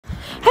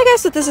Hi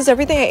guys, so this is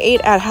everything I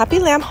ate at Happy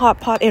Lamb Hot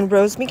Pot in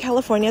Rosemead,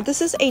 California.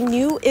 This is a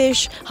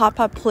new-ish hot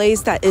pot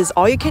place that is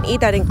all you can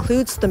eat, that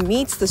includes the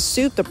meats, the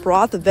soup, the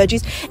broth, the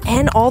veggies,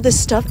 and all this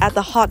stuff at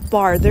the hot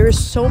bar. There are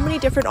so many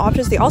different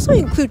options. They also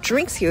include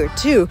drinks here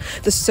too,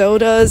 the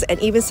sodas and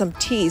even some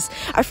teas.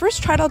 I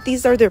first tried out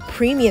these are their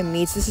premium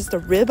meats. This is the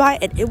ribeye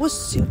and it was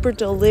super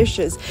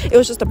delicious. It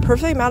was just a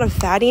perfect amount of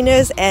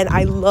fattiness and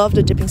I love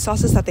the dipping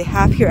sauces that they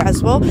have here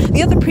as well.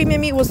 The other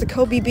premium meat was the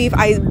Kobe beef.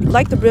 I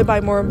like the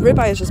ribeye more.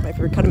 Ribeye is just my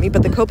favorite cut of meat,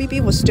 but the Kobe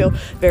beef was still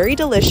very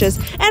delicious.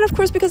 And of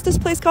course, because this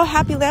place called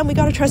Happy Lamb, we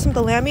got to try some of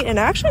the lamb meat and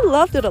I actually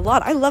loved it a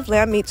lot. I love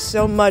lamb meat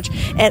so much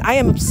and I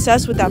am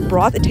obsessed with that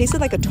broth. It tasted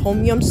like a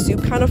tom yum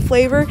soup kind of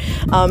flavor.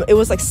 It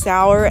was like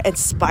sour and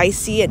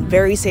spicy and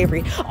very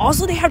savory.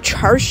 Also, they have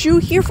char siu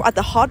here at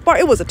the hot bar.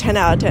 It was a 10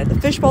 out of 10.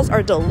 The fish balls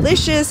are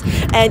delicious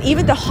and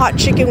even the hot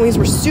chicken wings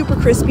were super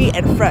crispy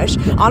and fresh.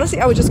 Honestly,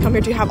 I would just come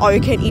here to have all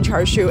you can eat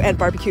char siu and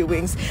barbecue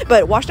wings,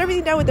 but washed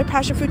everything down with their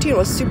passion fruit tea and it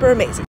was super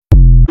amazing.